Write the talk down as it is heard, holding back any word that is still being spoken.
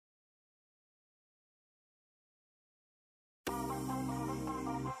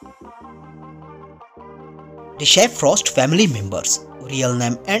Deshae Frost family members, real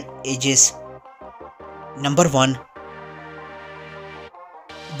name and ages. Number 1.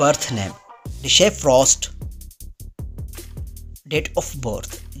 Birth name Deshae Frost. Date of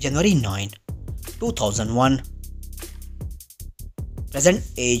birth January 9, 2001. Present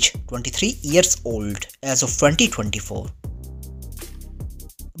age 23 years old as of 2024.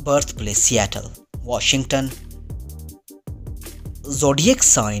 Birthplace Seattle, Washington. Zodiac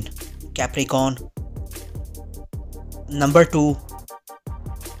sign Capricorn. Number 2.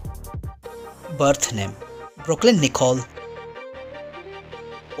 Birth name Brooklyn Nicole,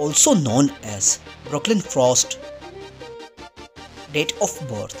 also known as Brooklyn Frost. Date of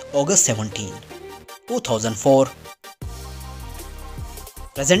birth August 17, 2004.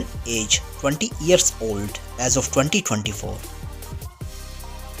 Present age 20 years old as of 2024.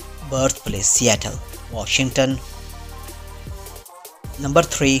 Birthplace Seattle, Washington. Number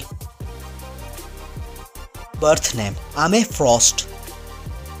 3. Birth name Amare Frost.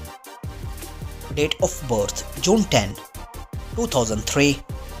 Date of birth June 10, 2003.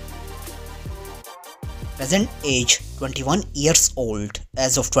 Present age 21 years old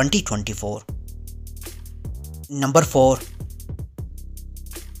as of 2024. Number 4.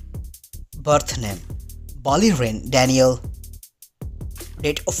 Birth name Bali Reign Daniel.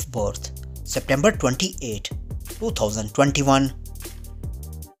 Date of birth September 28, 2021.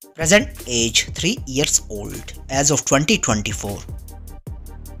 Present age 3 years old as of 2024.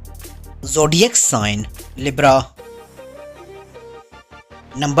 Zodiac sign Libra.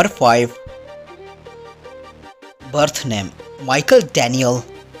 Number 5. Birth name Michael Daniel.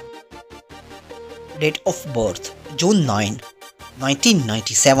 Date of birth June 9,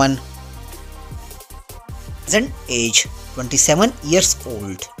 1997. Present age 27 years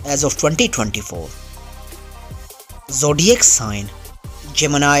old as of 2024. Zodiac sign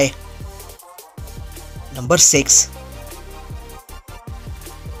Gemini. Number 6.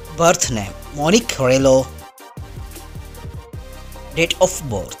 Birth name Monique Carrillo. Date of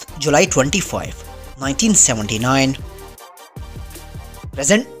birth July 25, 1979.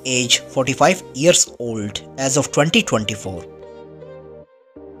 Present age 45 years old as of 2024.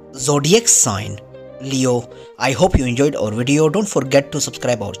 Zodiac sign Leo. I hope you enjoyed our video. Don't forget to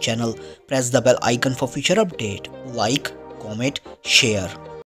subscribe our channel. Press the bell icon for future update. Like, comment, share.